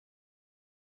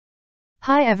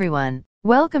Hi everyone,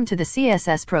 welcome to the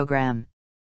CSS program.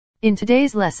 In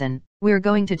today's lesson, we're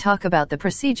going to talk about the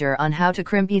procedure on how to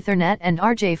crimp Ethernet and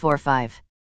RJ45.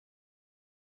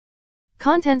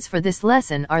 Contents for this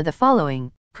lesson are the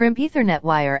following: crimp Ethernet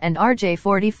wire and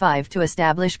RJ45 to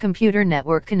establish computer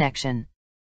network connection.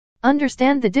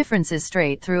 Understand the differences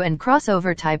straight through and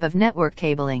crossover type of network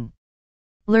cabling.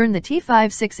 Learn the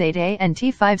T568A and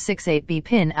T568B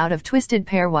pin out of twisted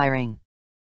pair wiring.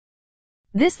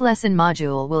 This lesson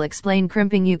module will explain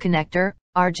crimping U connector,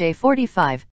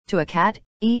 RJ45, to a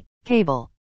Cat-E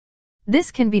cable.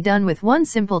 This can be done with one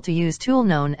simple-to-use tool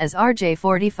known as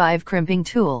RJ45 crimping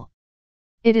tool.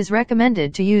 It is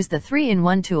recommended to use the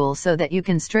 3-in-1 tool so that you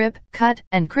can strip, cut,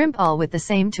 and crimp all with the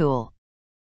same tool.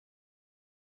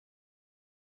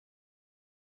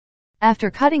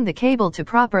 After cutting the cable to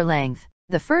proper length,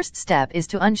 the first step is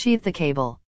to unsheath the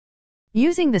cable.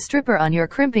 Using the stripper on your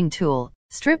crimping tool,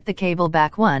 strip the cable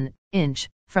back 1 inch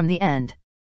from the end.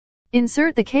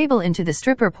 Insert the cable into the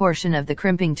stripper portion of the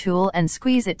crimping tool and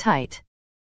squeeze it tight.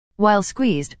 While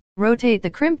squeezed, rotate the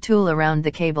crimp tool around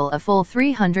the cable a full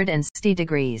 360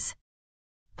 degrees.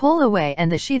 Pull away and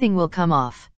the sheathing will come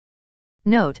off.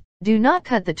 Note, do not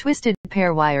cut the twisted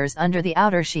pair wires under the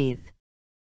outer sheath.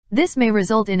 This may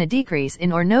result in a decrease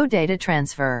in or no data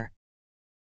transfer.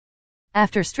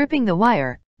 After stripping the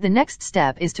wire, the next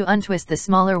step is to untwist the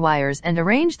smaller wires and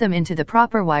arrange them into the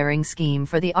proper wiring scheme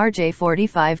for the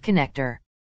RJ45 connector.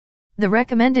 The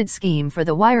recommended scheme for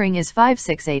the wiring is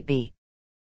 568B.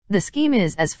 The scheme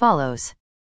is as follows.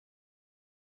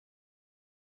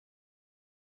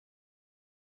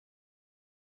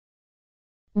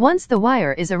 Once the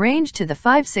wire is arranged to the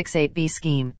 568B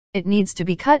scheme, it needs to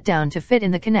be cut down to fit in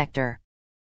the connector.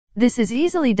 This is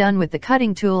easily done with the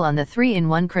cutting tool on the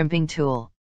 3-in-1 crimping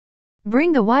tool.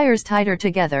 Bring the wires tighter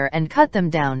together and cut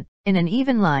them down, in an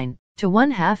even line, to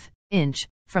 1/2 inch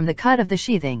from the cut of the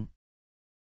sheathing.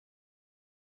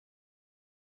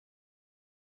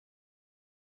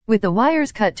 With the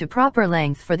wires cut to proper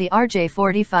length for the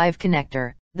RJ45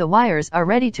 connector, the wires are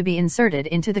ready to be inserted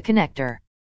into the connector.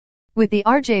 With the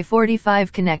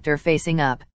RJ45 connector facing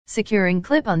up, securing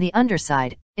clip on the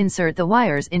underside, insert the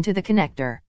wires into the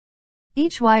connector.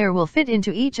 Each wire will fit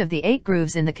into each of the 8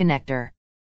 grooves in the connector.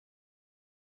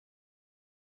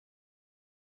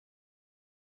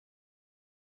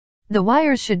 The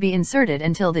wires should be inserted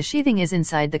until the sheathing is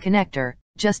inside the connector,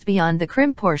 just beyond the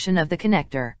crimp portion of the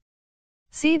connector.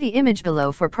 See the image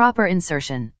below for proper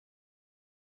insertion.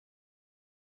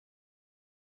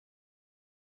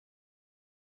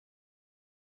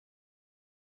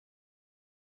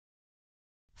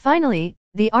 Finally,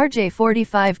 the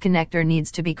RJ45 connector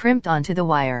needs to be crimped onto the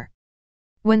wire.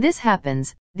 When this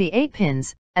happens, the 8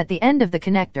 pins, at the end of the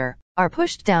connector, are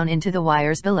pushed down into the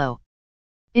wires below.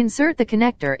 Insert the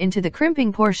connector into the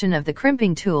crimping portion of the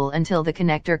crimping tool until the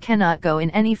connector cannot go in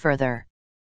any further.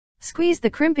 Squeeze the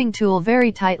crimping tool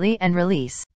very tightly and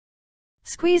release.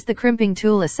 Squeeze the crimping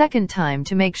tool a second time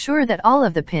to make sure that all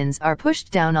of the pins are pushed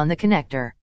down on the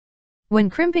connector. When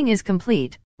crimping is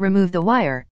complete, remove the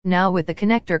wire, now with the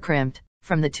connector crimped,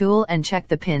 from the tool and check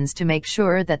the pins to make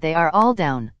sure that they are all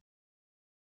down.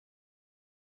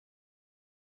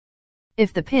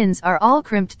 If the pins are all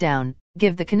crimped down,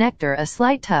 give the connector a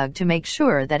slight tug to make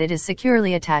sure that it is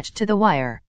securely attached to the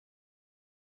wire.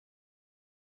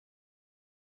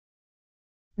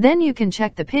 Then you can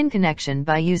check the pin connection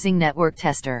by using Network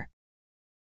Tester.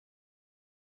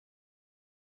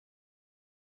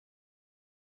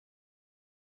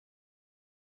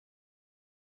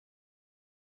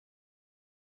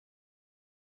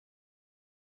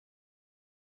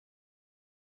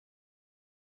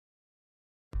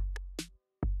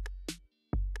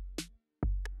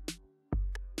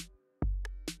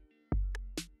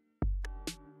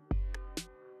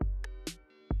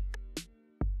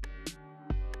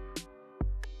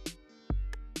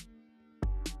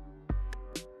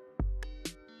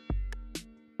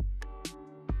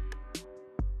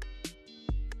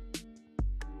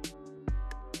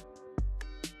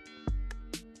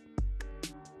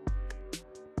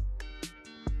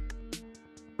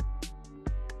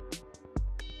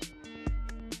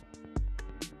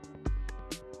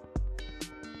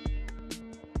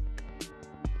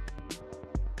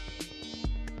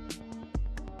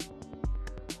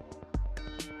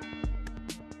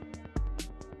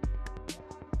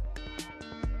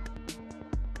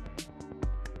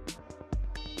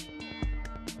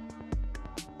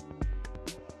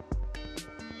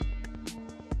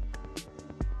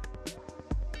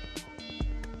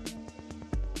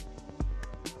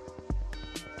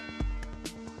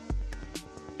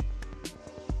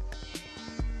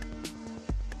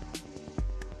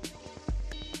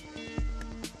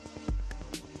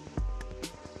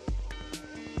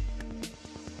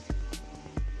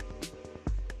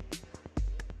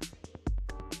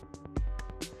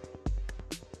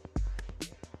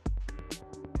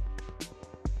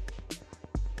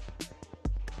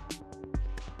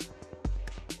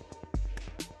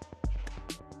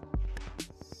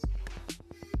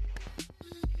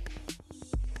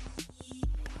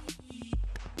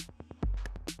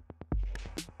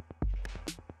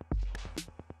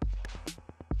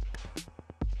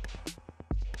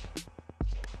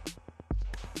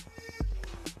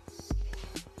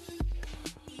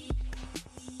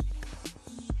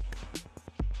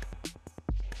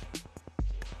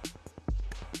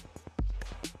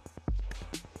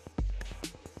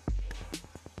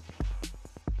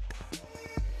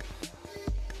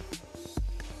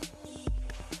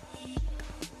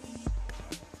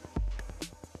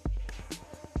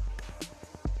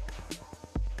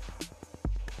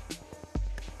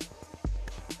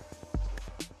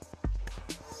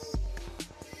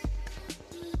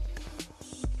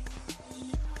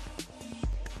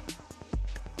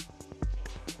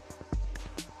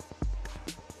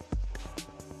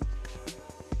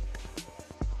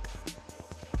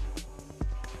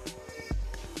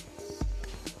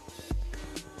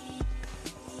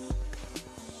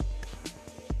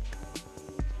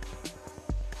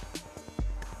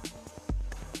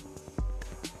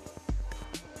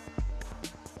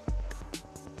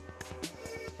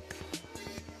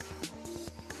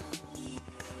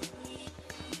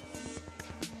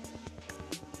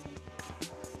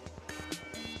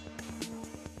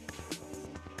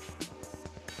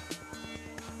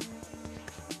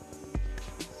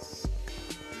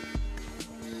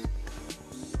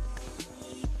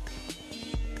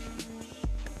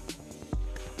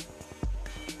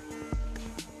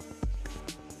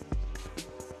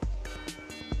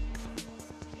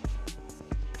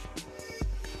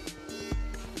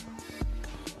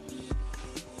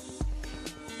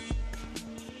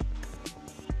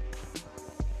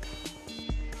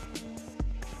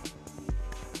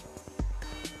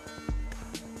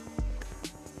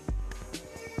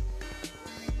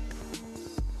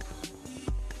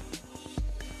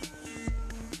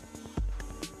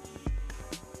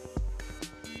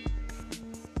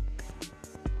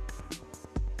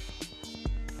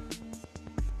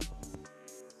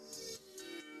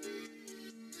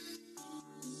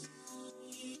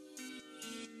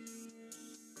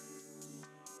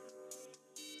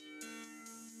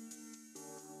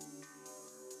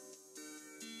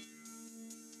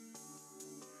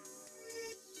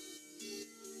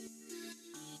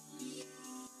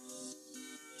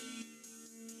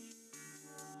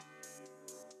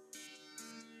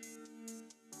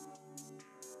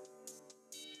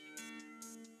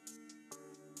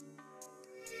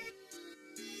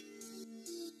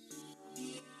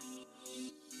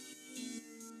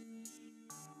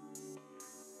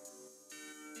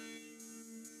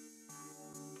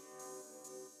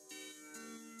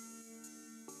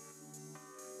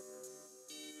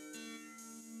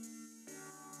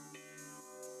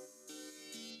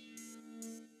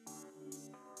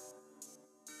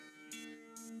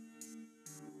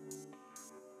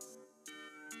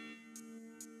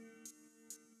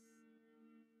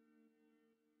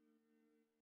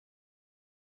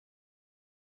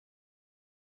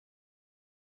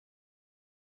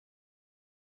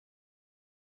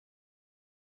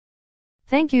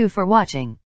 Thank you for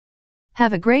watching.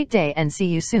 Have a great day and see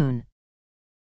you soon.